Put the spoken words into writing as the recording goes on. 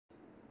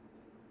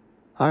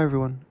Hi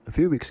everyone. A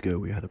few weeks ago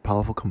we had a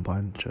powerful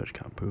combined church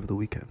camp over the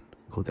weekend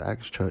called the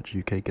Acts Church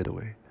UK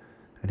Getaway,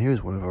 and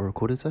here's one of our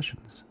recorded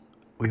sessions.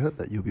 We hope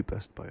that you'll be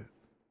blessed by it.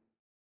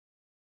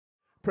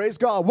 Praise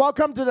God.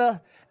 Welcome to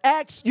the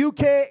Acts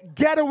UK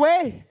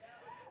Getaway.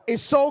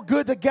 It's so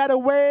good to get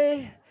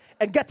away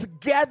and get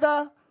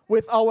together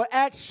with our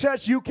Acts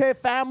Church UK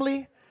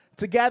family.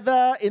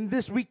 Together in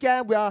this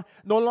weekend, we are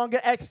no longer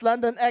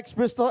ex-London,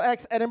 ex-Bristol,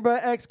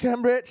 ex-Edinburgh,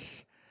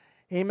 ex-Cambridge.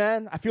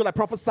 Amen. I feel like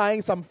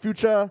prophesying some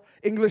future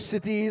English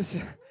cities.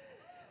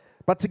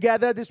 But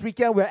together this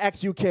weekend, we're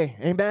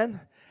ex-UK. Amen.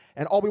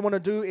 And all we want to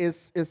do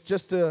is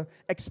just to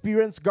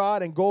experience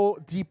God and go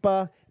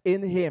deeper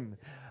in Him.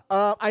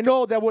 I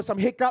know there were some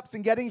hiccups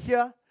in getting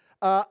here,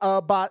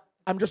 but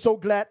I'm just so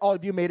glad all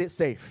of you made it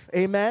safe.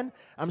 Amen.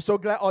 I'm so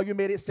glad all of you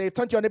made it safe.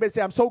 Turn to your neighbor and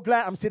say, I'm so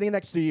glad I'm sitting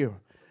next to you.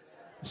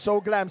 So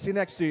glad I'm sitting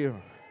next to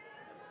you.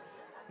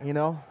 You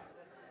know?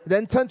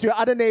 Then turn to your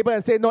other neighbor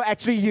and say, no,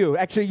 actually you.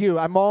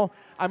 I'm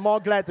more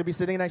glad to be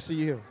sitting next to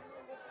you.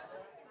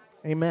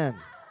 Amen.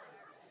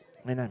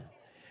 Amen.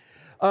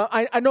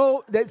 I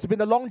know that it's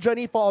been a long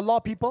journey for a lot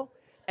of people,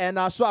 and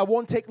so I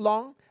won't take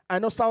long. I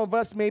know some of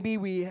us, maybe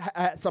we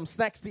had some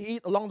snacks to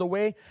eat along the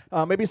way.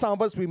 Maybe some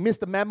of us, we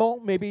missed the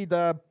memo. Maybe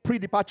the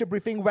pre-departure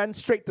briefing went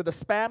straight to the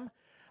spam.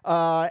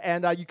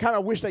 And you kind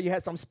of wish that you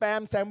had some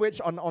spam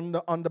sandwich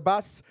on the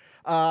bus.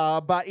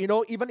 But, you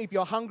know, even if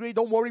you're hungry,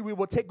 don't worry, we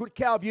will take good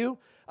care of you.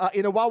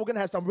 In a while, we're going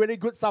to have some really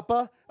good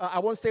supper. I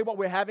won't say what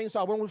we're having, so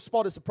I won't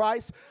spoil the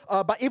surprise.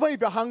 But even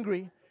if you're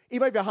hungry,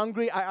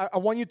 I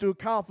want you to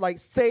kind of like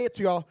say it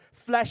to your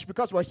flesh,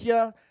 because we're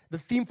here. The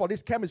theme for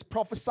this camp is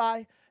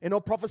prophesy. You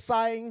know,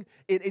 prophesying,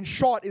 in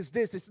short, is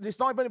this. It's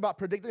not even about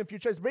predicting the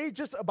future. It's really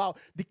just about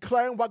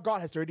declaring what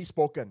God has already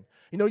spoken.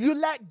 You know, you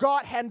let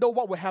God handle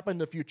what will happen in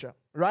the future,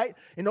 right?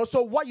 You know,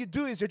 so what you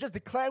do is you're just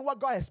declaring what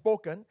God has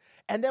spoken,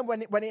 and then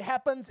when it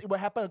happens, it will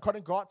happen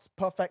according to God's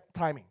perfect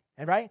timing,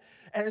 right?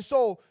 And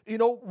so, you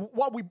know,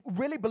 what we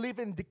really believe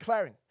in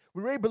declaring,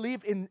 we really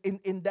believe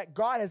in that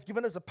God has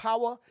given us the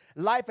power.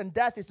 Life and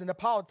death is in the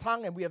power of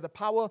tongue, and we have the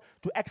power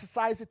to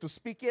exercise it, to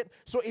speak it.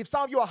 So if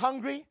some of you are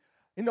hungry,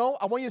 you know,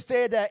 I want you to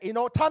say that, you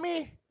know,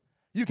 Tommy,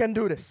 you can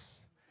do this,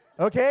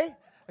 okay?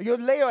 You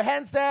lay your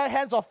hands there,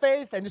 hands of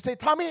faith, and you say,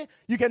 Tommy,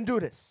 you can do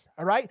this,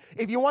 all right?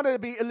 If you want to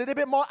be a little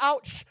bit more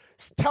ouch,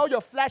 tell your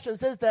flesh and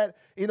says that,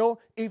 you know,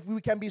 if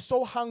we can be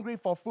so hungry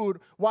for food,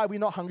 why are we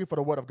not hungry for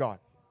the Word of God?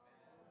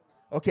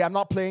 Okay, I'm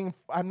not playing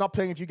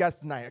with you guys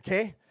tonight,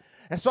 okay?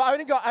 And so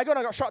I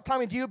got a short time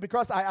with you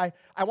because I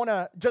want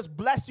to just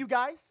bless you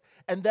guys.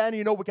 And then,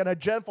 you know, we can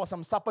adjourn for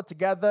some supper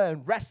together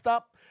and rest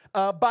up.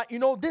 But, you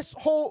know, this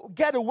whole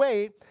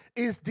getaway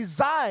is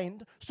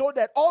designed so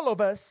that all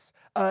of us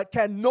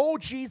can know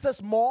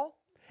Jesus more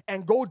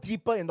and go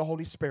deeper in the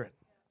Holy Spirit.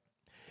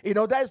 You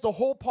know, that is the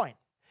whole point.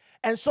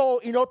 And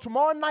so, you know,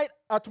 tomorrow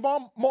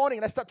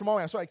morning, let's start tomorrow.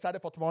 I'm so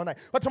excited for tomorrow night.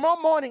 But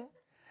tomorrow morning,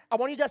 I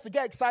want you guys to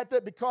get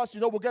excited because,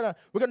 you know, we're gonna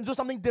do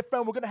something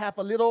different. We're gonna have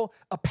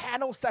a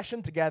panel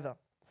session together.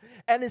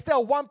 And instead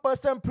of one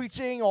person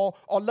preaching or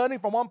learning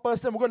from one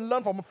person, we're gonna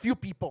learn from a few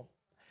people.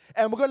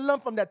 And we're gonna learn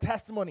from their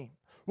testimony.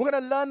 We're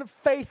gonna learn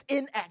faith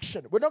in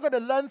action. We're not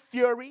gonna learn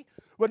theory.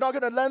 We're not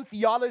gonna learn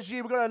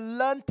theology. We're gonna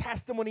learn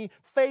testimony,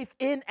 faith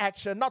in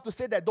action. Not to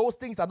say that those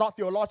things are not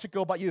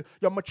theological, but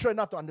you're mature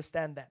enough to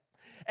understand that.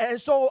 And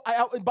so,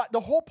 but the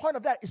whole point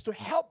of that is to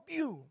help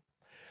you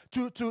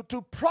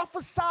to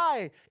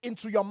prophesy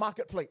into your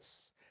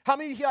marketplace. How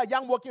many here are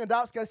young working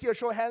adults? Can I see a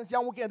show of hands?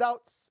 Young working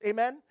adults?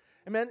 Amen?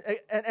 Amen?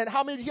 And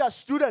how many here are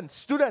students?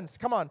 Students,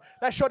 come on.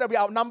 Let's show that we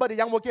outnumber the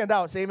young working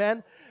adults.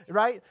 Amen?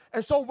 Right?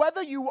 And so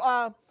whether you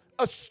are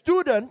a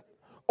student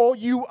or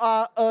you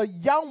are a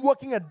young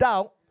working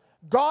adult,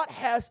 God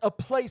has a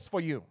place for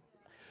you.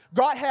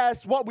 God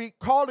has what we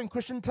call in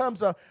Christian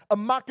terms a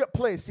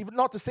marketplace. Even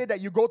not to say that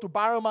you go to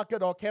Byron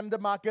Market or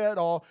Camden Market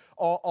or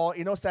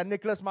you know, St.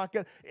 Nicholas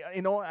Market.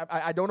 You know,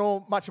 I don't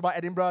know much about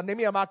Edinburgh. Name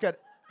me a market.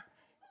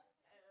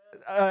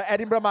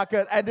 Edinburgh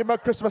Market, Edinburgh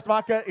Christmas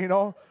Market. You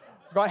know,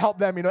 God help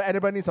them. You know,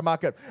 Edinburgh needs a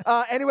market.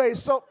 Anyway,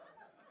 so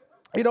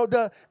you know,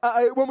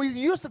 when we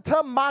use the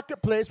term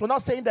marketplace, we're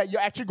not saying that you're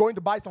actually going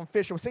to buy some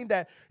fish. We're saying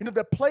that, you know,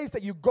 the place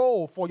that you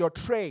go for your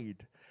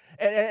trade.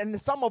 And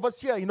some of us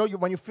here, you know,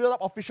 when you fill up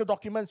official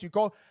documents, you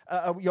go,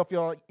 if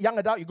you're a young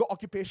adult, you go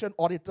occupation,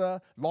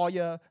 auditor,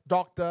 lawyer,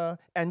 doctor,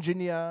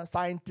 engineer,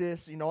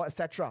 scientist, you know,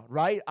 etc.,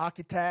 right?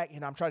 Architect, you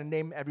know, I'm trying to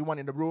name everyone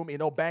in the room, you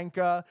know,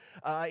 banker,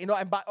 you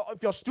know, but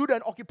if you're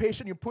student,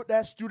 occupation, you put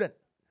there student,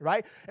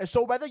 right? And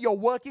so whether you're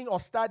working or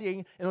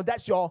studying, you know,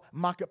 that's your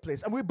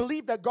marketplace. And we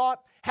believe that God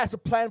has a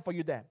plan for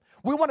you there.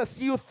 We want to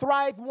see you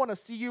thrive. We want to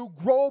see you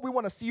grow. We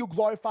want to see you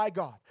glorify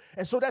God.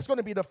 And so that's going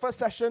to be the first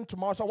session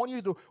tomorrow. So I want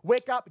you to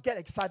wake up, get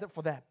excited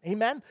for that.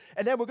 Amen?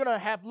 And then we're going to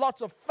have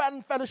lots of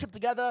fun fellowship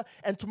together.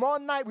 And tomorrow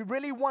night, we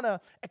really want to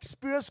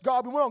experience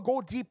God. We want to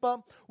go deeper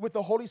with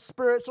the Holy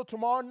Spirit. So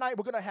tomorrow night,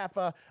 we're going to have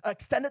an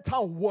extended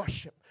time of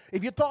worship.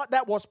 If you thought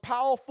that was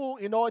powerful,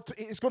 you know,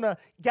 it's going to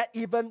get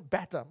even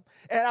better.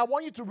 And I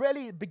want you to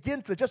really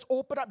begin to just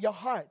open up your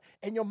heart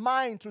and your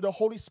mind to the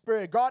Holy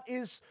Spirit. God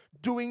is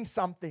doing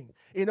something.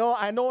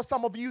 I know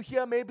some of you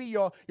here, maybe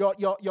you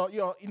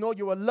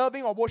were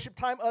loving our worship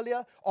time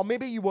earlier, or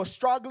maybe you were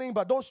struggling,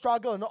 but don't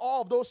struggle. And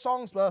all of those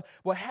songs were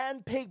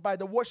handpicked by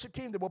the worship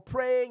team. They were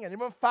praying and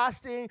even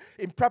fasting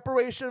in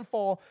preparation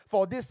for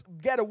this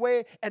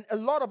getaway. And a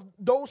lot of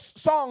those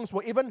songs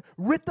were even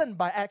written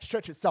by Acts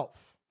Church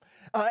itself.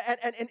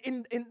 And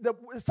in the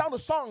sound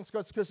of songs,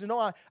 because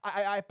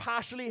I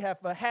partially have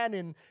a hand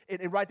in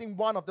writing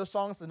one of the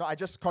songs. I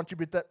just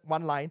contributed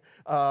one line.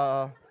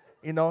 The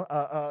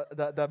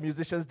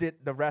musicians did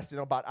the rest.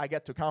 But I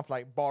get to kind of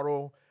like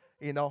borrow,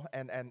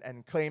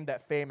 and claim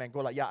that fame and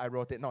go like, yeah, I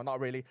wrote it. No, not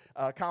really.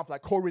 Kind of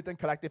like co-written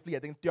collectively. I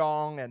think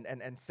Tiong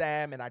and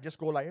Sam, and I just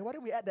go like, hey, why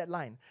don't we add that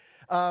line?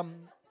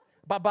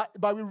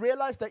 But we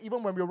realized that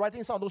even when we were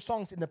writing some of those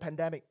songs in the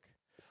pandemic,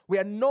 we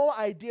had no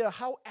idea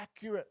how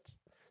accurate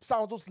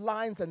some of those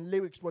lines and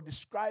lyrics were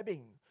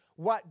describing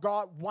what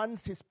God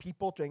wants His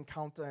people to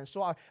encounter. And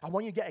so I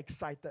want you to get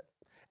excited.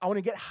 I want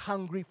you to get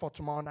hungry for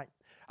tomorrow night.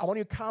 I want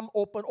you to come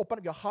open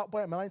up your heart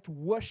and mind to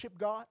worship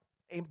God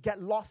and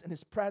get lost in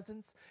His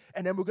presence.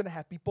 And then we're going to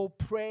have people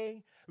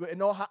pray.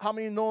 How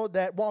many know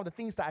that one of the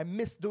things that I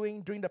miss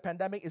doing during the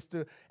pandemic is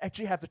to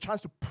actually have the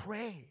chance to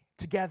pray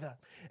together.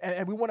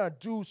 And we want to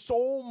do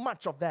so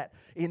much of that,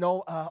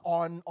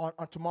 on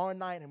tomorrow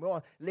night. And we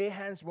want to lay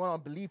hands, we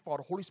want to believe for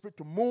the Holy Spirit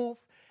to move.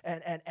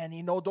 And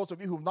those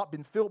of you who have not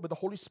been filled with the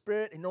Holy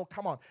Spirit,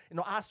 come on,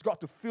 ask God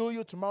to fill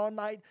you tomorrow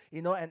night,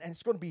 and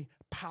it's going to be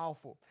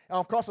powerful. And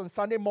of course, on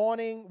Sunday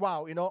morning,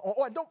 wow, and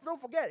don't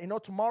forget,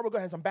 tomorrow we're going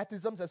to have some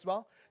baptisms as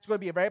well. It's going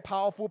to be a very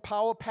powerful,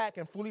 power-packed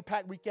and fully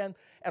packed weekend.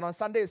 And on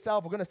Sunday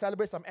itself, we're going to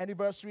celebrate some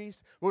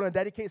anniversaries. We're going to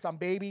dedicate some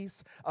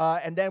babies,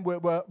 and then we're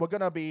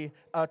going to be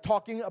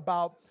talking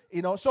about,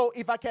 so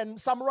if I can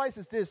summarize,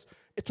 is this: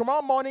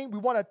 tomorrow morning we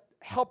want to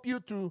help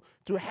you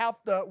to have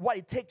what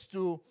it takes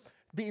to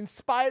be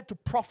inspired to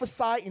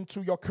prophesy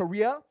into your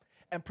career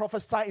and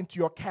prophesy into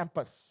your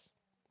campus.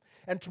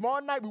 And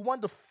tomorrow night, we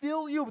want to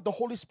fill you with the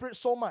Holy Spirit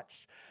so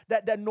much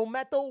that no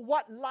matter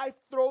what life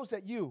throws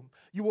at you,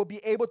 you will be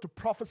able to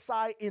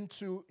prophesy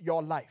into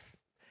your life.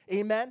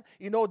 Amen?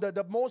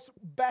 The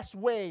best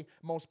way,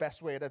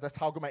 that's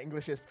how good my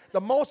English is.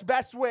 The most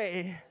best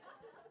way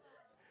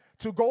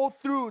to go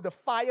through the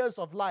fires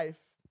of life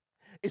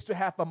is to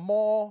have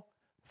to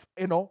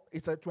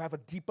have a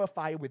deeper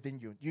fire within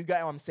you. You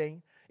get what I'm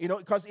saying?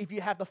 Because if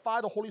you have the fire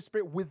of the Holy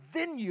Spirit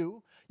within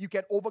you, you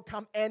can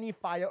overcome any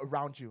fire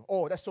around you.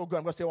 Oh, that's so good.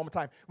 I'm going to say it one more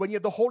time. When you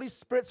have the Holy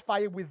Spirit's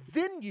fire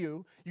within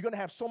you, you're going to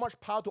have so much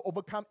power to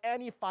overcome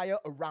any fire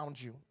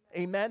around you.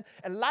 Amen?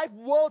 And life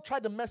will try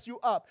to mess you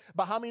up,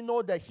 but how many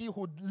know that He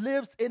who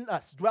lives in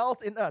us,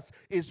 dwells in us,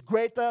 is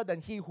greater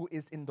than he who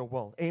is in the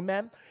world?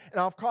 Amen?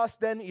 And of course,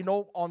 then,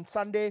 on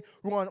Sunday,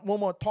 we want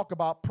to talk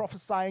about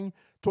prophesying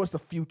towards the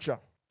future.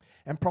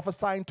 And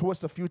prophesying towards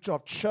the future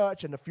of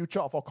church and the future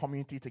of our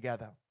community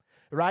together,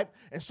 right?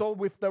 And so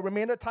with the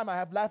remainder time I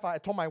have left, I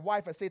told my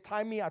wife, I say,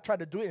 time me, I try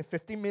to do it in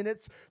 15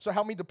 minutes, so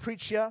help me to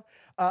preach here.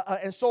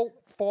 And so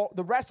for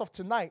the rest of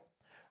tonight,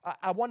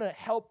 I want to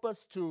help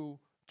us to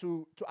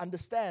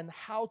understand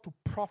how to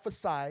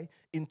prophesy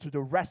into the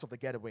rest of the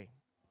getaway.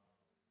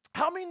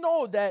 How many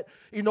know that,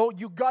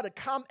 you got to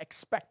come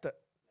expected?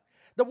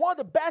 That one of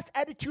the best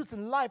attitudes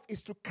in life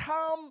is to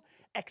come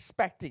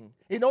expecting.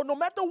 No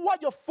matter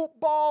what your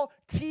football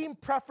team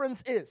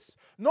preference is,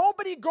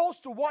 nobody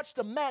goes to watch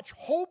the match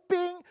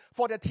hoping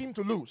for their team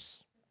to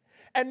lose.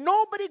 And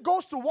nobody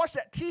goes to watch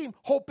that team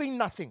hoping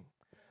nothing.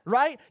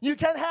 Right? You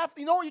can have,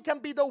 you can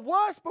be the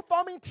worst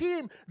performing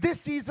team this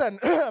season,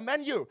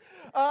 Man U.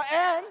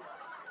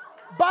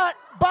 But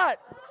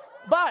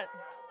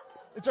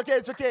it's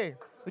okay.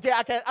 Okay,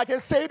 I can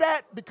say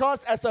that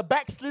because as a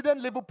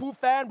backslidden Liverpool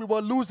fan, we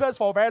were losers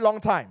for a very long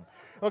time.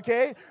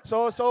 Okay?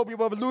 So we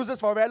were losers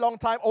for a very long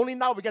time. Only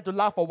now we get to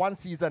laugh for one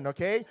season,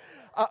 okay?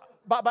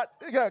 But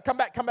yeah, come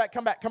back,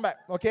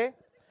 okay?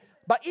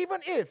 But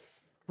even if,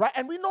 right,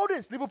 and we know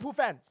this, Liverpool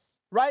fans,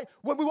 right?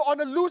 When we were on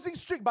a losing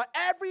streak, but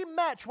every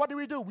match, what did?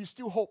 We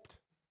still hoped.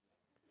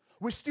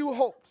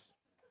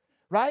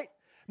 Right?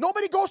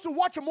 Nobody goes to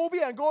watch a movie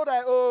and go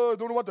there,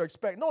 don't know what to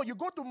expect. No, you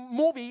go to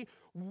movie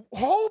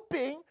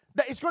hoping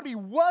that it's going to be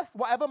worth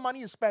whatever money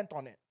you spent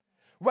on it.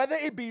 Whether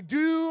it be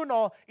Dune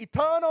or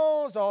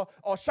Eternals or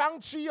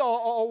Shang-Chi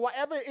or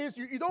whatever it is,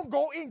 you don't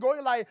go in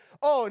going like,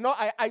 oh, no,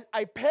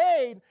 I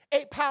paid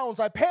 £8,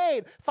 I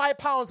paid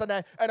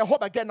 £5, and I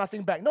hope I get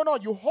nothing back. No,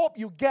 you hope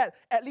you get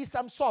at least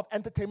some sort of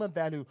entertainment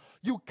value.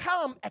 You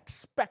come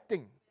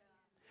expecting.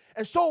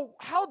 And so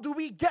how do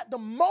we get the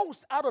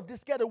most out of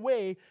this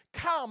getaway?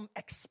 Come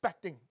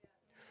expecting.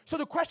 So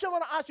the question I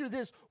want to ask you is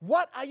this: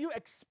 what are you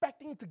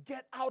expecting to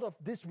get out of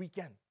this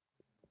weekend?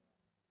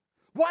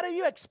 What are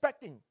you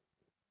expecting?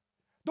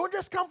 Don't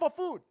just come for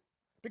food,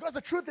 because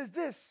the truth is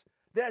this: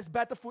 there's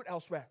better food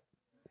elsewhere.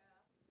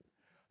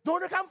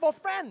 Don't come for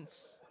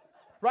friends,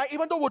 right?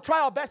 Even though we'll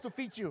try our best to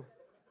feed you.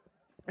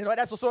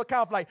 That's also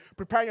kind of like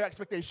preparing your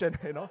expectation,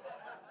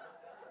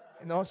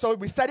 So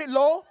we set it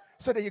low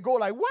so that you go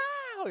like,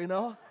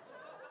 wow,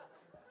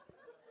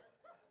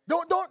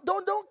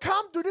 Don't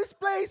come to this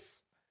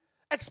place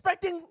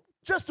expecting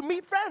just to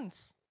meet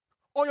friends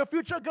or your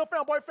future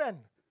girlfriend or boyfriend.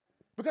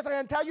 Because I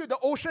can tell you the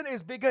ocean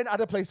is bigger in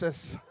other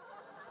places.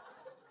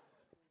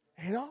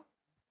 You know?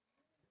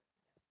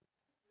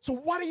 So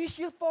what are you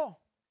here for?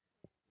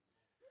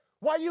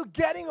 What are you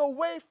getting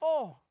away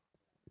for?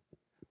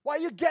 What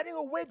are you getting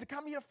away to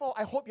come here for?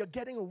 I hope you're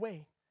getting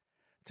away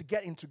to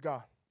get into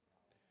God.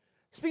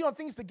 Speaking of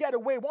things to get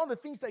away, one of the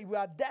things that we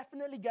are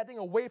definitely getting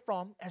away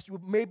from, as you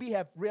maybe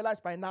have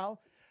realized by now,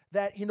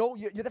 that you're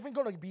definitely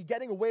going to be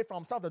getting away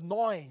from some of the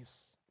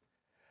noise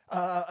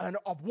and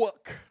of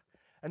work.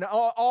 And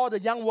all the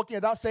young working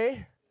adults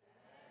say,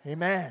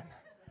 Amen.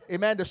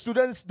 Amen. The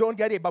students don't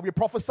get it, but we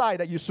prophesy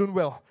that you soon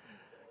will.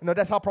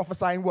 That's how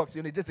prophesying works.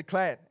 They just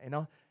declare it,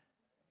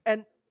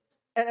 And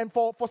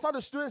for some of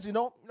the students,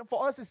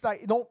 for us, it's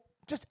like,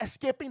 just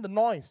escaping the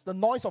noise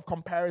of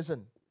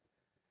comparison,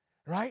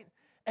 right?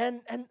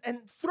 And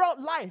throughout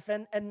life,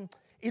 and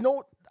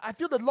I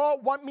feel the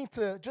Lord want me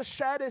to just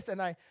share this,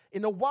 and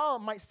in a while, it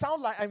might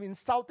sound like I'm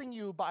insulting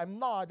you, but I'm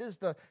not. This is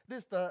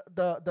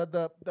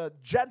the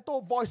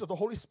gentle voice of the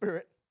Holy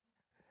Spirit.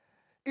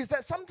 Is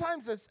that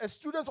sometimes as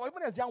students, or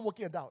even as young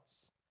working adults,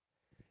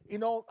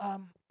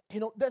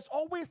 there's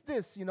always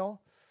this,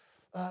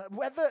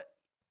 whether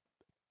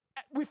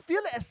we feel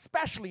it,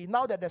 especially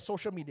now that there's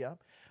social media,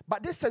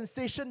 but this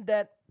sensation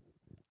that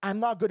I'm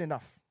not good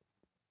enough,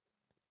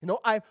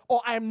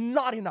 I'm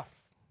not enough.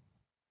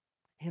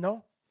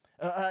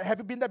 Have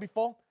you been there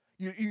before?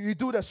 You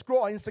do the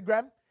scroll on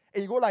Instagram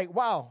and you go like,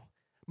 wow,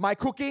 my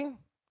cooking,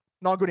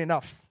 not good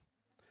enough.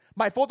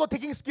 My photo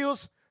taking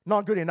skills,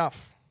 not good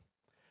enough.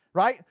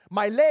 Right?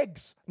 My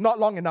legs, not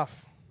long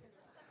enough.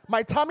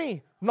 My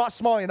tummy, not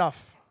small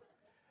enough.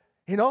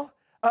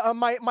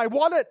 My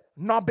wallet,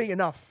 not big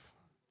enough.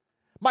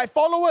 My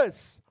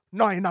followers,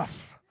 not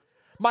enough.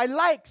 My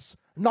likes,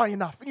 not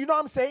enough. You know what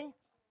I'm saying?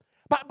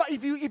 But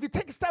if you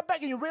take a step back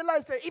and you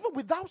realize that even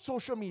without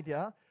social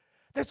media,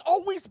 there's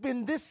always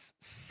been this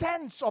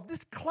sense of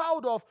this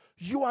cloud of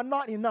you are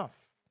not enough.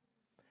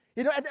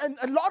 And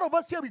a lot of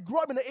us here, we grew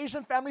up in an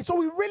Asian family, so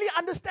we really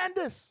understand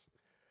this.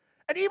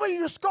 And even if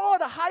you score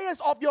the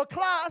highest of your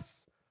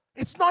class,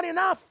 it's not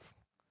enough.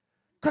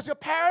 Because your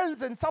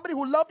parents and somebody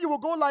who love you will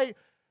go like,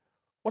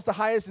 what's the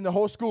highest in the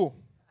whole school?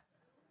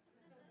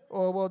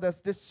 Oh, well,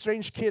 there's this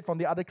strange kid from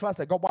the other class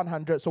that got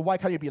 100, so why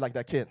can't you be like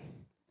that kid?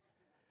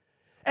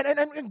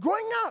 And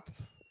growing up,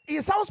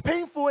 it sounds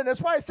painful, and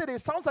that's why I said it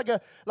sounds like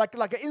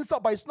an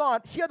insult, but it's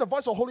not. Hear the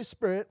voice of the Holy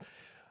Spirit.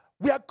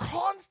 We are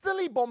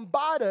constantly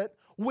bombarded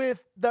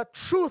with the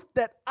truth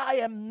that I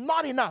am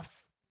not enough.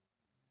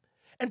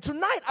 And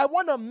tonight, I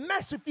want to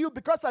mess with you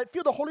because I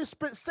feel the Holy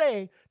Spirit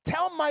say,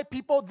 tell my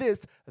people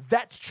this,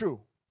 that's true.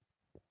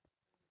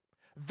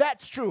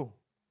 That's true.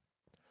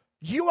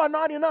 You are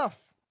not enough.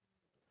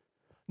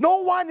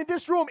 No one in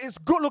this room is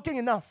good looking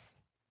enough.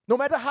 No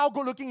matter how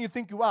good looking you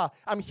think you are,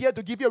 I'm here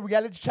to give you a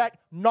reality check,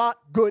 not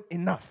good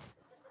enough.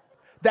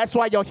 That's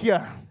why you're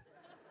here.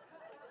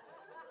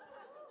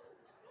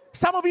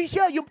 Some of you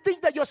here, you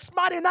think that you're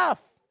smart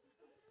enough.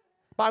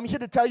 But I'm here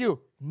to tell you,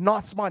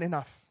 not smart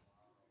enough.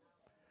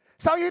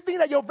 Some of you think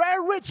that you're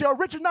very rich, you're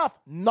rich enough.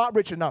 Not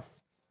rich enough.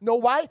 You know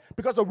why?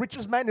 Because the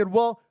richest man in the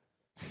world,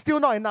 still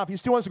not enough. He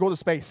still wants to go to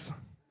space.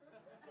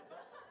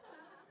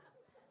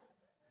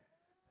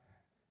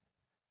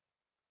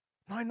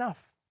 Not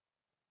enough.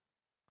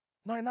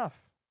 Not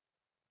enough.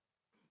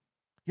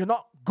 You're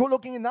not good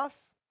looking enough.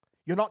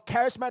 You're not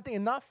charismatic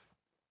enough.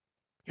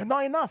 You're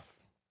not enough.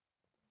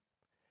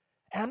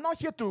 And I'm not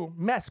here to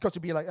mess because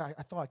you'll be like,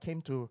 I thought I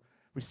came to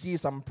receive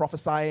some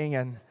prophesying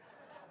and...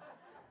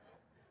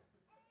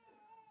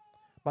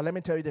 But let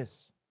me tell you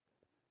this.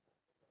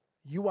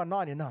 You are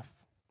not enough.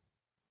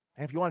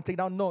 And if you want to take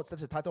down notes,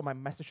 that's the title of my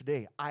message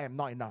today. I am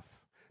not enough.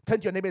 Turn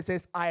to your neighbor and say,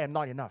 I am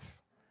not enough.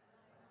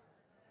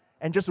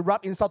 And just to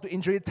rub insult to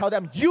injury, tell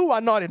them, you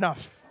are not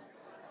enough.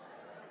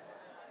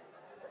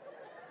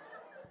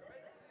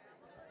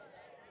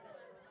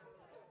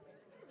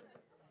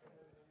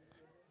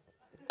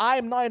 I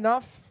am not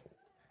enough.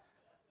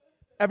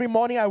 Every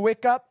morning I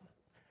wake up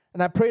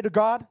and I pray to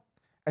God.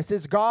 I say,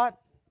 God,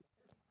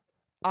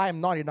 I am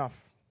not enough.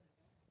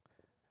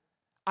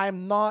 I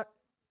am not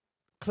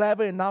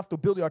clever enough to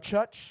build your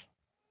church.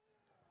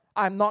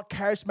 I'm not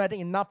charismatic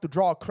enough to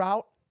draw a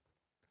crowd.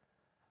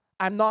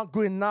 I'm not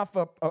good enough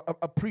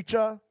a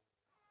preacher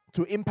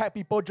to impact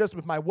people just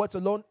with my words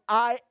alone.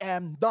 I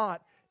am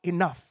not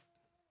enough.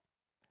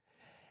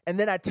 And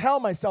then I tell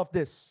myself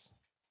this,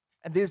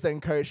 and this is the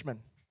encouragement,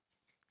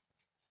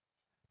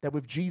 that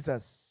with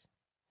Jesus,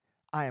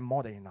 I am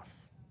more than enough.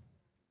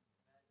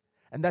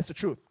 And that's the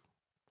truth.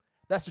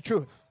 That's the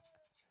truth.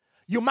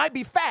 You might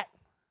be fat,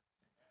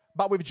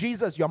 but with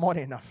Jesus, you're more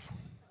than enough.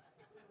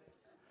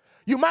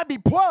 You might be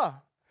poor,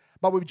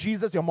 but with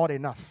Jesus, you're more than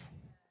enough.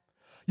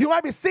 You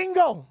might be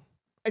single,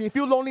 and you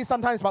feel lonely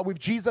sometimes, but with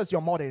Jesus,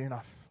 you're more than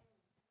enough.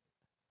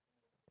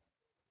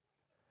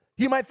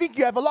 You might think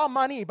you have a lot of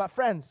money, but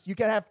friends, you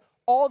can have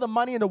all the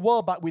money in the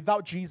world, but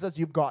without Jesus,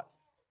 you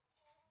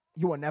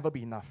will never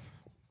be enough.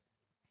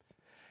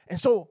 And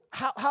so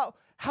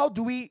how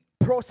do we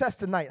process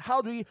tonight?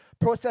 How do we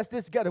process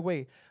this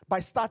getaway?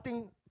 By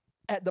starting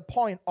at the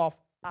point of,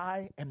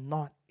 I am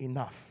not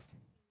enough.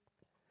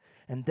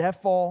 And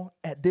therefore,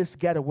 at this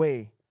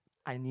getaway,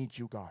 I need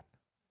you, God.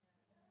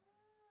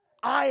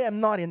 I am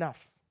not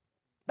enough.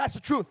 That's the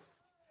truth.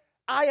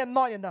 I am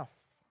not enough.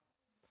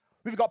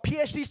 We've got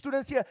PhD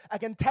students here. I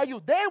can tell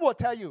you, they will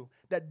tell you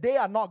that they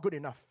are not good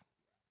enough.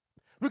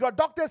 We've got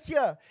doctors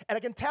here, and I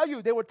can tell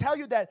you, they will tell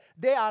you that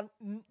they are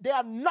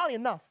not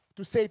enough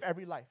to save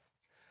every life.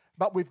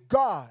 But with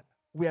God,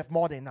 we have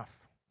more than enough.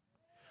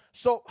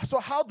 So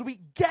how do we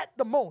get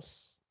the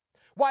most?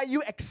 Why are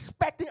you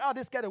expecting out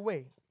this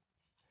getaway?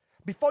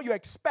 Before you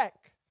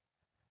expect,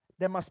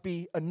 there must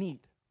be a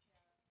need.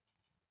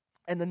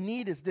 And the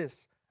need is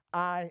this: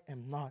 I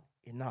am not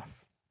enough.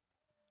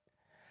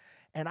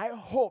 And I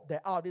hope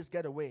that out of this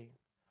getaway,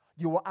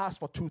 you will ask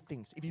for two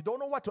things. If you don't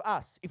know what to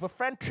ask, if a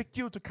friend tricked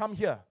you to come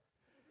here,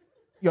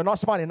 you're not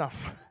smart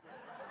enough.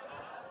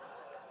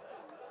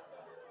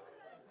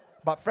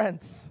 But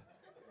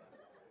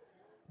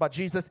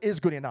Jesus is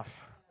good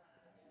enough.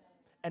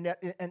 And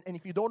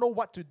if you don't know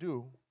what to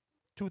do,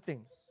 two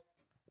things.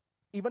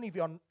 Even if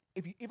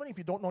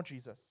you don't know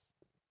Jesus,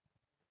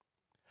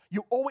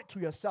 you owe it to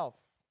yourself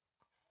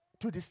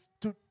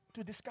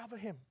to discover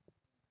Him.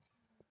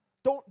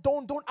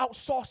 Don't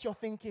outsource your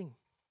thinking.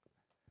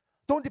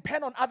 Don't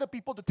depend on other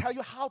people to tell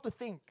you how to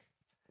think.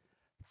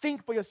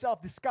 Think for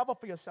yourself. Discover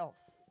for yourself.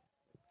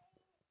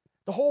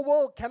 The whole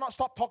world cannot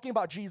stop talking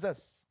about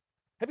Jesus.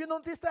 Have you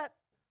noticed that?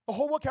 The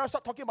whole world cannot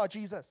stop talking about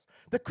Jesus.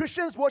 The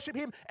Christians worship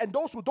Him, and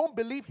those who don't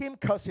believe Him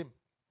curse Him.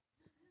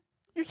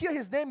 You hear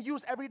His name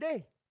used every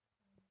day,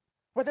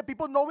 whether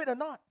people know it or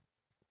not.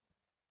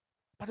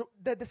 But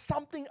there's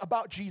something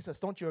about Jesus,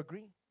 don't you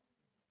agree?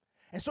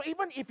 And so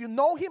even if you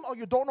know Him or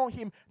you don't know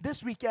Him,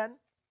 this weekend,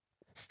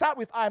 start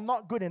with, I am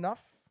not good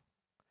enough,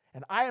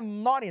 and I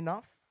am not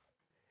enough.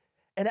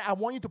 And I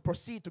want you to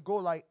proceed to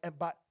go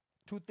but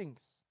two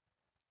things.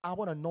 I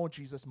want to know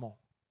Jesus more.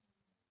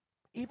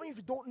 Even if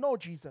you don't know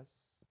Jesus,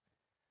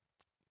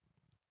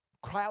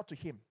 cry out to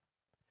Him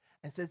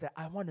and says that,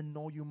 I want to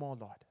know you more,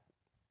 Lord.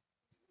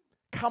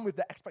 Come with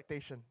that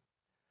expectation.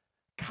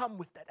 Come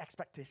with that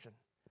expectation.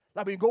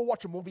 Like when you go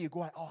watch a movie, you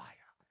go,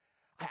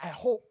 I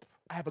hope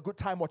I have a good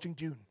time watching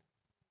Dune.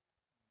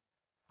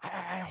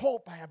 I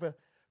hope I have a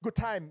good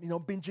time,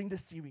 binging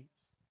this series.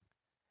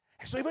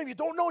 And so even if you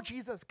don't know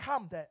Jesus,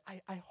 come that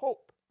I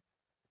hope,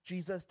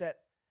 Jesus, that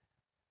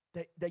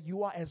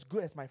you are as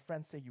good as my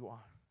friends say you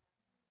are.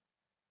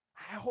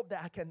 I hope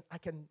that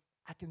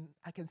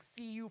I can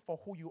see you for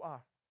who you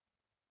are.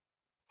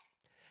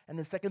 And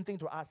the second thing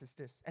to ask is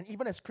this, and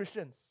even as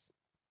Christians,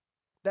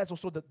 that's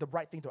also the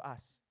right thing to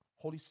ask.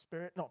 Holy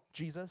Spirit, no,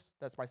 Jesus,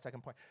 that's my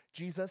second point.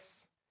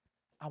 Jesus,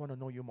 I want to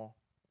know you more.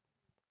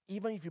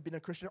 Even if you've been a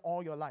Christian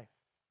all your life,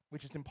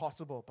 which is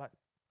impossible, but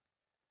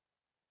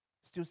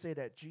still say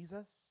that,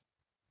 Jesus,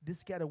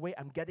 this getaway,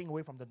 I'm getting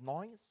away from the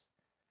noise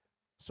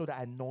so that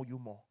I know you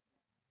more.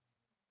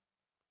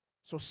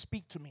 So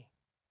speak to me.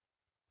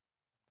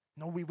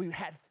 We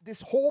had this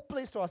whole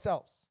place to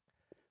ourselves.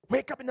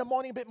 Wake up in the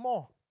morning a bit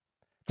more.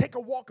 Take a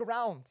walk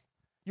around.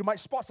 You might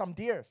spot some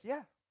deers.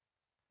 Yeah.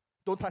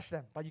 Don't touch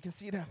them, but you can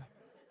see them.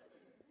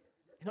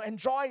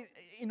 Enjoy,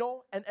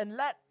 and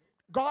let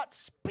God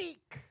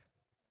speak.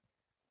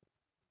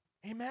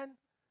 Amen.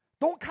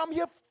 Don't come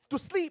here to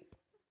sleep,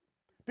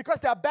 because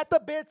there are better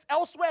beds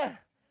elsewhere.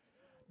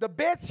 The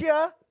beds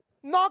here,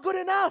 not good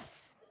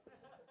enough.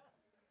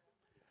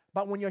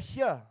 But when you're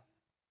here,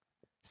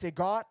 say,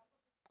 God,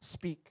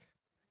 speak.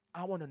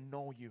 I want to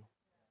know you.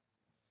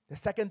 The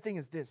second thing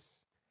is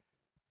this.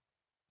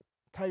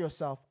 Tell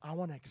yourself, I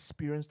want to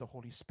experience the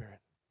Holy Spirit.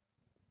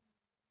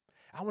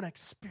 I want to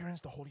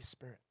experience the Holy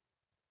Spirit.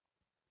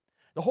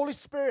 The Holy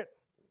Spirit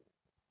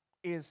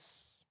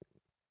is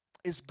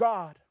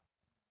God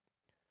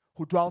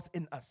who dwells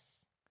in us.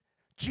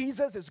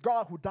 Jesus is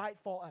God who died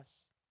for us.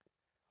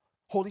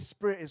 Holy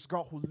Spirit is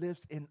God who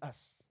lives in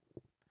us.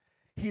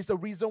 He's the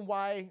reason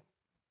why,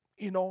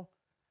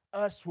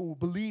 us who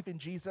believe in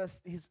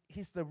Jesus,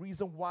 he's the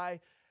reason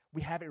why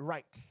we have it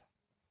right.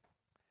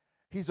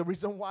 He's the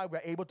reason why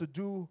we're able to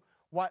do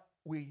what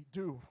we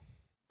do.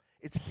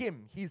 It's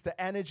Him. He's the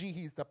energy.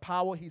 He's the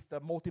power. He's the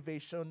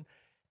motivation.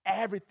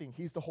 Everything.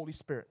 He's the Holy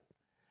Spirit.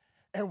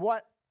 And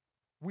what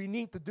we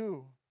need to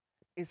do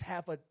is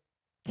have a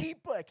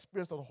deeper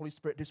experience of the Holy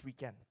Spirit this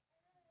weekend.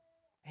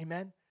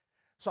 Amen?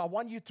 So I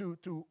want you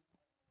to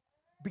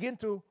begin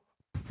to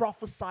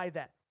prophesy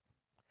that.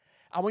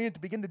 I want you to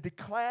begin to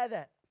declare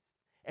that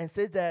and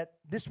say that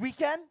this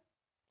weekend,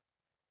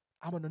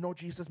 I want to know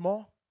Jesus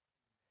more,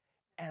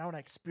 and I want to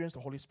experience the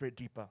Holy Spirit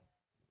deeper.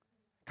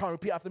 Come on,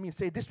 repeat after me and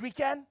say, this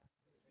weekend,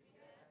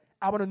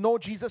 I want to know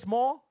Jesus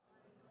more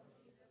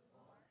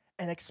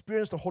and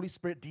experience the Holy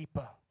Spirit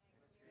deeper.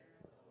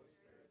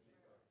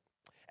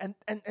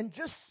 And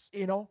just,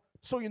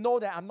 so you know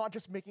that I'm not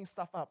just making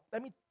stuff up.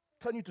 Let me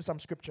turn you to some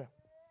scripture,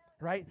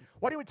 right?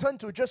 Why don't we turn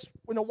to just,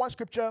 one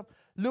scripture,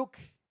 Luke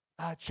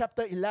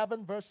chapter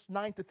 11, verse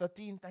 9 to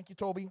 13. Thank you,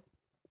 Toby.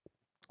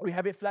 We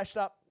have it flashed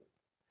up.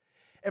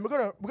 And we're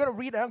gonna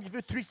read and I'll give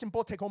you 3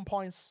 simple take-home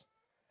points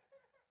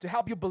to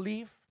help you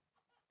believe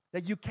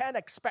that you can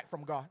expect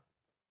from God.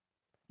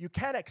 You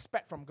can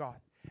expect from God.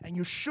 And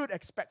you should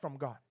expect from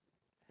God.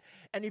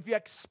 And if you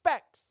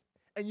expect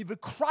and if you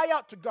cry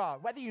out to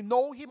God, whether you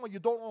know Him or you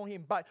don't know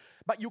Him, but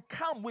you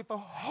come with a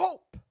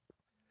hope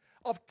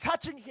of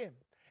touching Him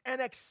and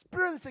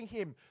experiencing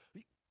Him,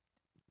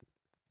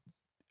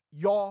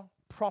 your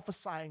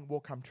prophesying will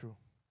come true.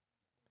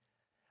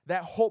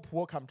 That hope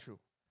will come true.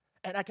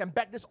 And I can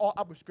back this all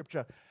up with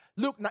scripture.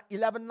 Luke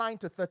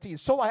 11:9-13.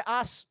 So I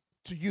ask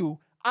to you,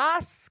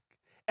 ask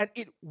and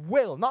it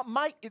will, not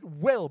might, it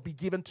will be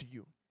given to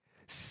you.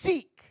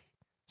 Seek.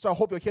 So I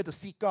hope you're here to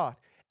seek God.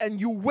 And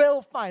you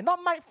will find.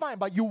 Not might find,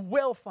 but you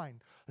will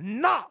find.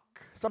 Knock.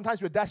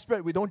 Sometimes we're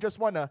desperate. We just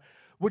don't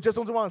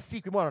want to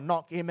seek, we want to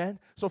knock. Amen.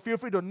 So feel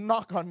free to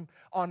knock on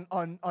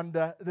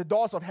the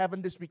doors of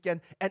heaven this weekend,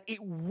 and it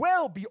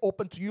will be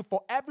open to you.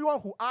 For everyone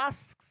who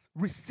asks,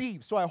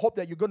 receives. So I hope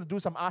that you're going to do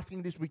some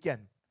asking this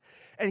weekend.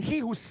 And he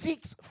who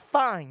seeks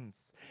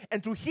finds,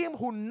 and to him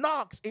who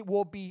knocks it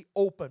will be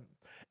open.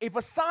 If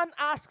a son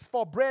asks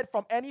for bread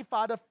from any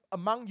father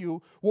among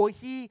you, will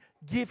he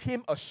give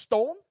him a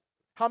stone?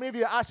 How many of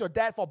you ask your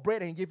dad for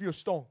bread and he give you a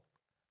stone?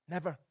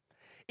 Never.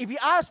 If he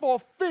asks for a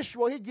fish,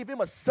 will he give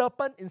him a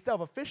serpent instead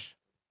of a fish?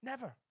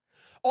 Never.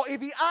 Or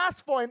if he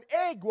asks for an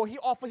egg, will he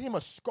offer him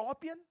a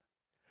scorpion?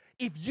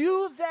 If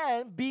you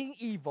then, being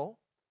evil,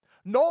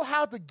 know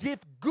how to give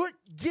good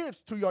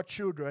gifts to your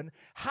children,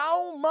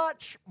 how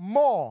much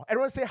more,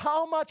 everyone say,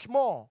 how much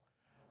more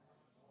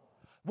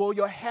will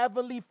your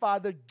heavenly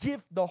Father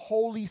give the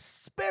Holy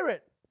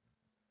Spirit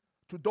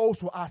to those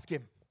who ask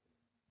him?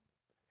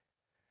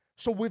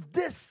 So with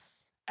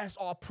this as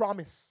our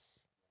promise,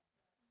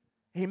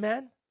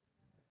 amen,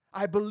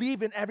 I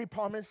believe in every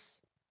promise.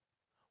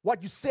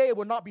 What you say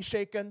will not be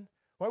shaken.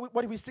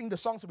 What do we sing? The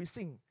songs that we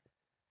sing,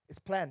 it's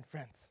planned,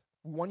 friends.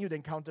 We want you to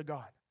encounter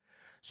God.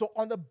 So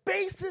on the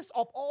basis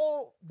of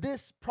all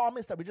this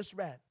promise that we just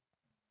read,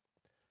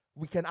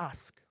 we can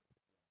ask,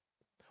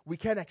 we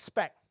can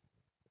expect,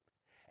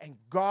 and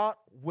God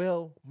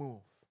will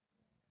move.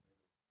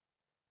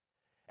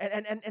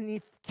 And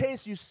in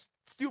case you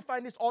still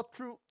find this all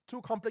too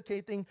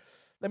complicating,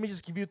 let me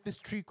just give you these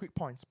 3 quick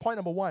points. Point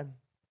number 1,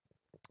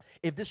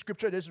 if this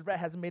scripture that is read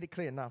hasn't made it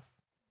clear enough,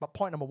 but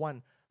point number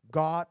 1,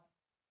 God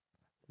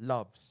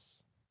loves.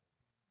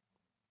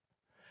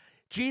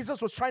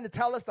 Jesus was trying to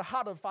tell us the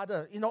heart of the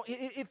Father. You know,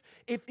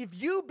 if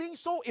you being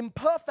so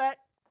imperfect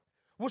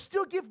will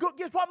still give good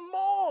gifts, what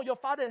more your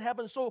Father in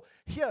heaven? So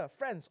here,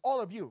 friends, all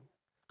of you,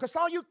 because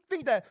some of you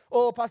think that,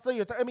 oh, Pastor,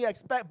 you're telling me I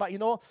expect, but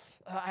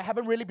I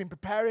haven't really been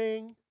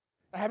preparing.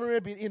 I haven't really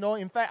been,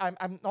 in fact,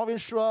 I'm not even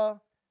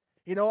sure.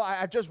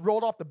 I just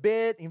rolled off the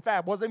bed. In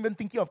fact, I wasn't even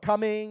thinking of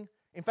coming.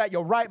 In fact,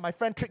 you're right, my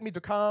friend tricked me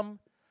to come.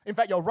 In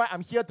fact, you're right,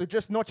 I'm here to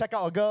just check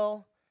out a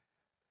girl.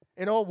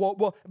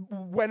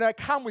 When I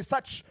come with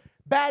such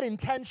bad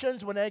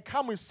intentions, when I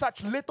come with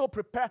such little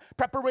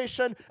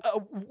preparation,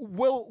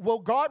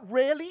 will God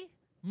really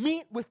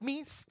meet with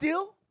me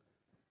still?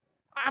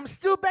 I'm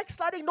still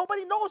backsliding.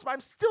 Nobody knows, but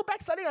I'm still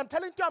backsliding. I'm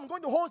telling you I'm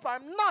going to host, but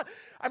I'm not.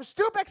 I'm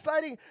still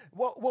backsliding.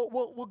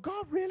 Will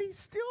God really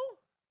still?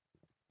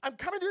 I'm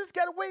coming to this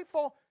getaway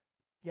for,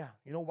 yeah,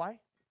 you know why?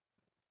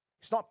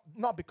 It's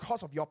not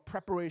because of your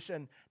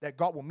preparation that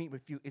God will meet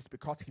with you. It's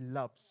because He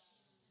loves.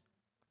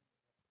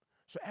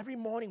 So every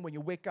morning when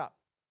you wake up,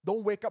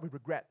 don't wake up with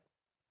regret.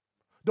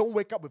 Don't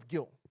wake up with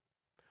guilt.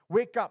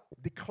 Wake up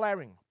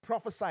declaring,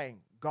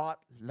 prophesying, God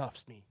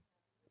loves me.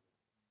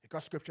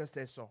 Because Scripture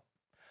says so.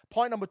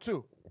 Point number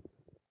 2,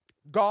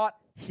 God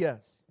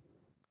hears.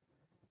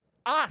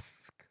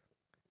 Ask,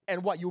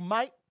 and what you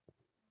might.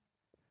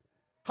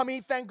 How many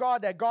thank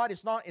God that God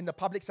is not in the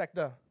public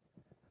sector?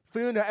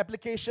 Fill in the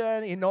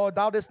application,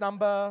 dial this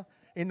number,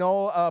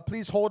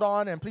 please hold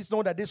on, and please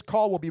know that this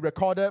call will be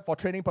recorded for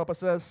training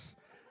purposes.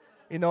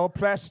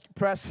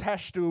 Press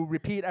hash to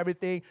repeat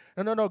everything.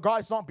 No, God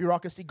is not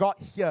bureaucracy. God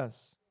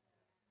hears.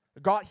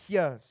 God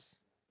hears.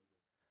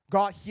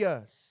 God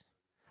hears.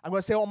 I'm going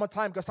to say it one more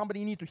time because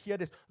somebody needs to hear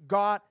this.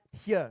 God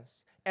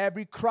hears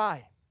every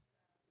cry.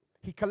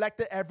 He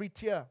collected every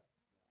tear.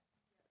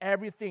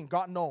 Everything,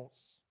 God knows.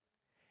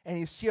 And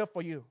He's here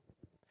for you.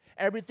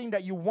 Everything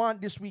that you want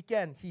this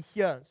weekend, He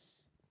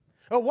hears.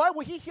 Why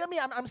would He hear me?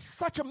 I'm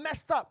such a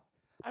messed up.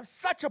 I'm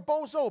such a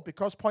bozo.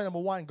 Because point number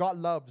 1, God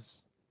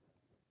loves.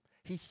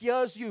 He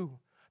hears you,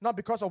 not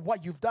because of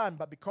what you've done,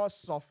 but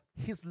because of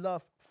His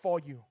love for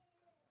you.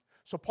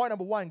 So point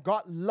number 1,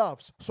 God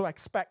loves, so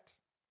expect.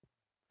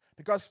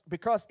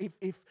 Because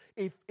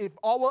if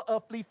our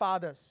earthly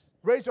fathers,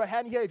 raise your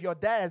hand here if your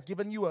dad has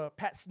given you a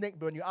pet snake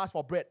when you ask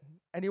for bread.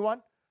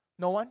 Anyone?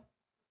 No one?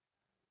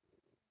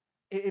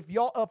 If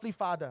your earthly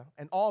father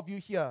and all of you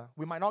here,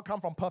 we might not come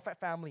from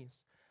perfect families,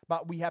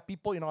 but we have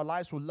people in our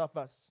lives who love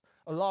us.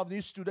 A lot of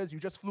these students you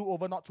just flew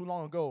over not too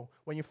long ago.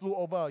 When you flew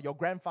over, your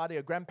grandfather,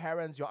 your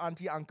grandparents, your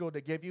auntie, uncle,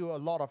 they gave you a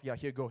lot of, here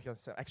you go,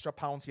 here's some extra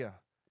pounds here.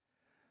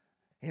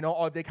 You know,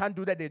 or if they can't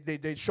do that,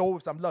 they show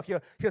some love.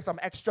 Here's some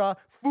extra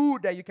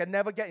food that you can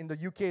never get in the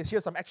UK.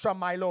 Here's some extra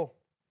Milo.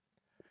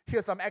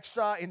 Here's some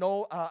extra,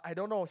 I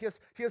don't know. Here's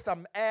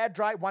some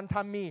air-dried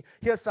wonton mee.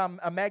 Here's some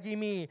Maggi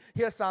mee.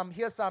 Here's some,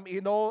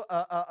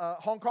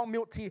 Hong Kong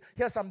milk tea.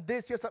 Here's some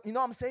this. Here's some, you know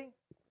what I'm saying?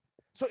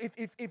 So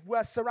if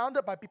we're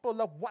surrounded by people who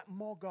love, what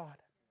more God?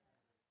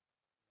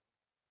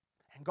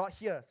 And God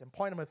hears. And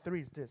point number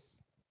 3 is this.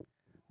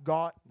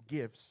 God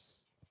gives.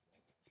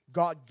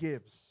 God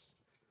gives.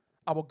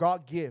 Our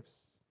God gives.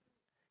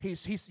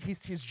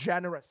 He's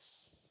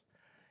generous.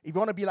 If you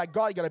want to be like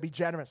God, you got to be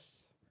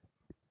generous.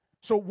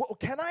 So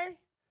can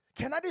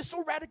I be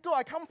so radical?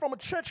 I come from a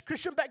church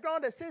Christian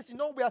background that says,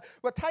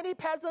 we're tiny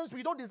peasants.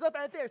 We don't deserve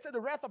anything except the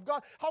wrath of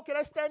God. How can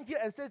I stand here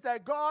and say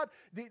that God?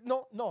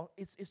 No,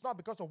 it's not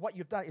because of what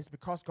you've done. It's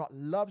because God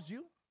loves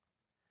you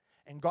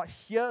and God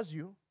hears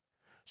you.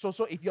 So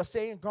if you're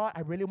saying, God,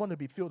 I really want to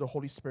be filled with the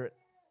Holy Spirit,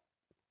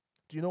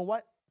 do you know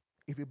what?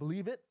 If you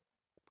believe it,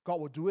 God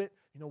will do it.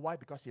 You know why?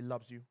 Because He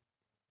loves you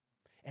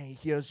and He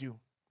hears you.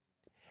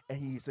 And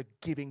He is a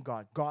giving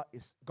God. God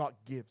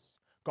gives.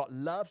 God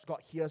loves,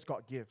 God hears,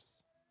 God gives.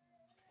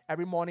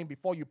 Every morning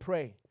before you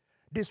pray,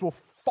 this will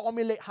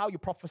formulate how you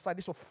prophesy.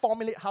 This will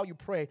formulate how you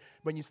pray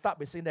when you start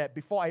by saying that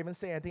before I even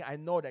say anything, I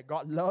know that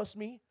God loves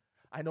me.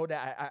 I know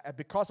that I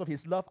because of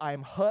His love, I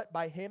am hurt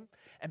by Him.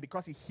 And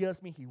because He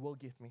hears me, He will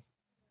give me.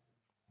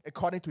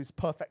 According to His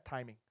perfect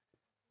timing.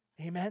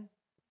 Amen?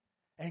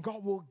 And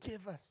God will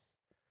give us.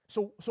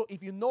 So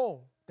if you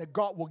know that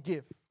God will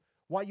give,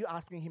 why are you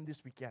asking Him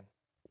this weekend?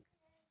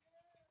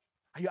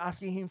 Are you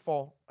asking Him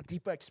for a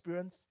deeper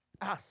experience?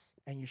 Ask,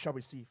 and you shall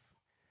receive.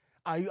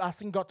 Are you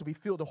asking God to be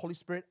filled with the Holy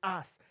Spirit?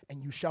 Ask,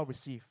 and you shall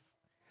receive.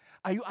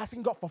 Are you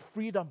asking God for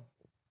freedom?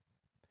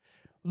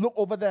 Look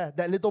over there,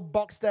 that little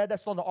box there,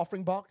 that's not an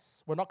offering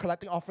box. We're not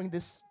collecting offering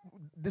this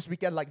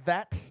weekend like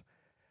that.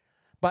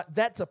 But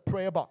that's a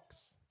prayer box.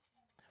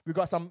 We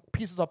got some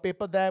pieces of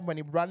paper there. When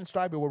it runs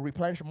dry, we will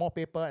replenish more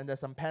paper, and there's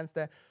some pens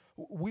there.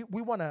 We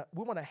want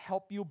to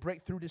help you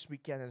break through this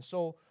weekend, and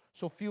so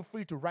feel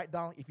free to write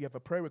down if you have a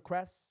prayer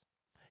request.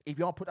 If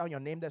you want to put down your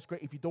name, that's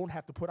great. If you don't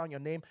have to put down your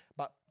name,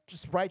 but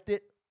just write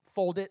it,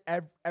 fold it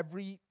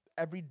every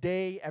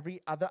day,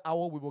 every other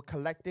hour, we will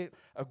collect it.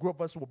 A group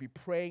of us will be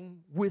praying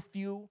with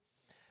you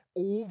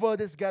over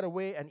this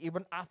getaway and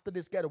even after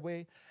this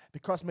getaway,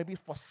 because maybe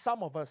for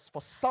some of us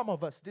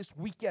this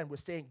weekend, we're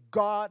saying,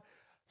 God,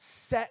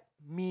 set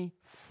me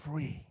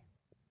free.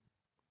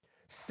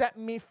 Set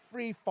me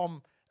free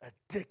from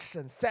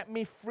addiction. Set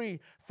me free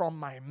from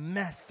my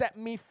mess. Set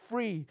me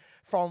free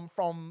from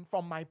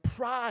my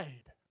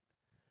pride.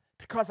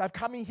 Because I've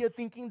come in here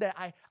thinking that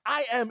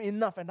I am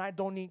enough and I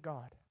don't need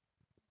God.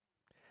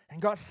 And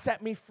God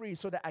set me free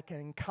so that I can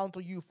encounter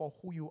you for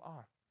who you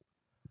are.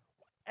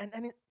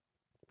 And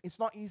it's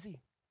not easy.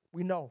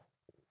 We know.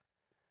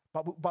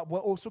 But we're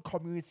also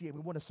community and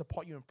we want to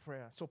support you in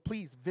prayer. So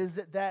please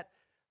visit that.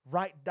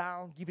 Write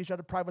down. Give each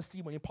other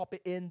privacy. When you pop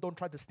it in, don't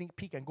try to sneak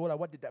peek and go like,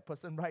 what did that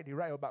person write? They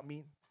write about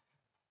me.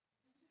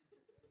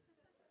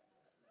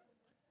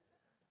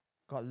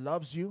 God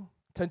loves you.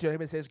 Turn to your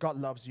neighbor and says, God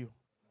loves you.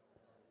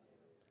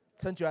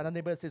 Turn to your other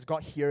neighbor and says,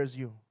 God hears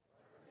you.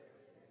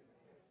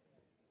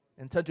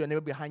 And turn to your neighbor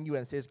behind you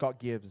and says, God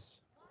gives.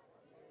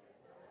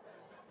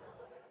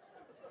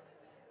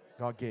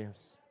 God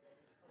gives.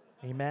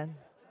 Amen.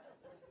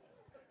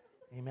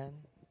 Amen.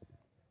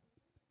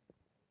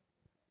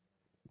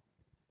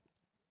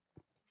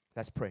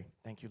 Let's pray.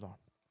 Thank you, Lord.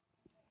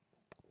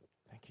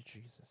 Thank you,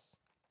 Jesus.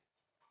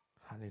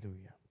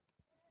 Hallelujah.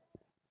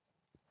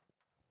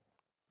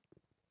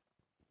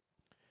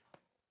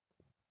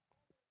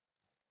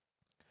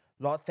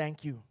 Lord,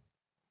 thank you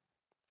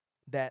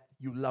that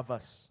you love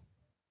us.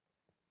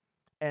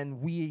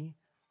 And we,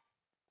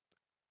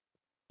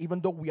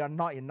 even though we are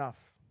not enough,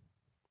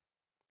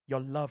 your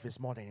love is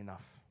more than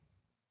enough.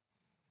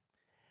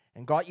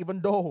 And God,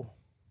 even though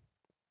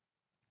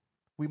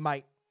we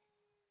might,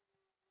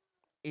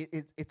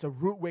 it's a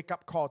rude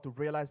wake-up call to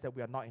realize that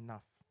we are not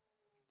enough.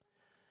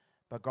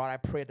 But God, I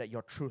pray that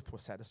your truth will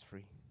set us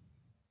free.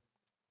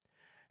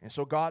 And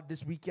so, God,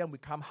 this weekend we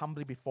come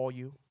humbly before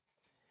you.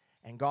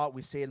 And God,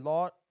 we say,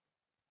 Lord,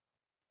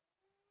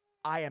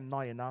 I am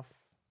not enough.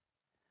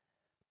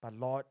 But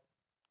Lord,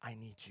 I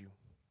need you.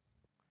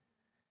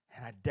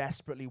 And I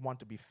desperately want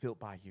to be filled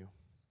by you.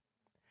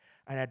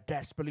 And I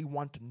desperately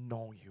want to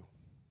know you.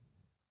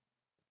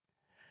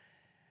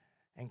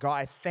 And God,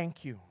 I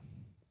thank you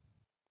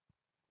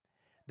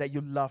that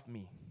you love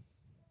me.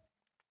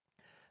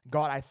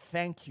 God, I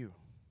thank you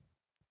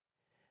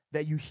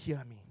that you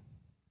hear me.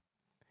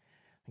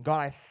 And God,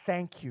 I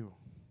thank you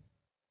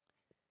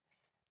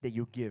that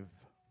you give.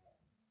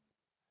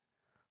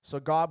 So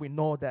God, we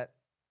know that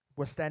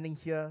we're standing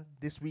here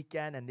this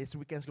weekend, and this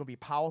weekend is going to be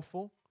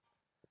powerful,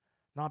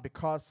 not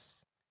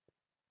because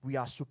we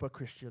are super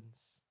Christians,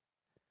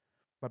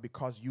 but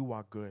because you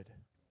are good,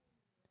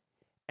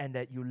 and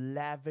that you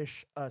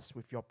lavish us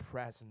with your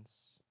presence,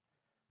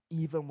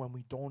 even when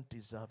we don't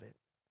deserve it,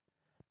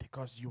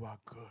 because you are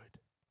good,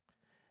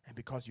 and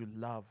because you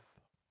love,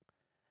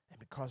 And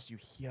because you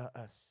hear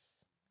us,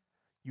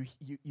 you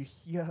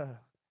hear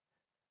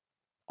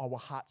our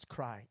hearts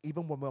cry.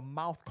 Even when our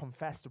mouth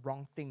confess the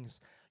wrong things,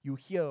 you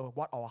hear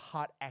what our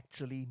heart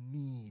actually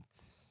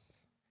needs.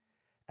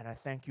 And I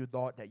thank you,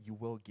 Lord, that you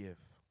will give.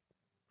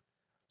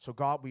 So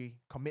God, we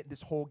commit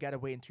this whole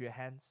getaway into your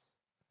hands.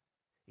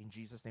 In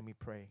Jesus' name we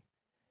pray.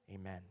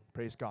 Amen.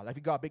 Praise God. If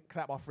you got a big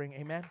clap offering,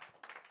 amen.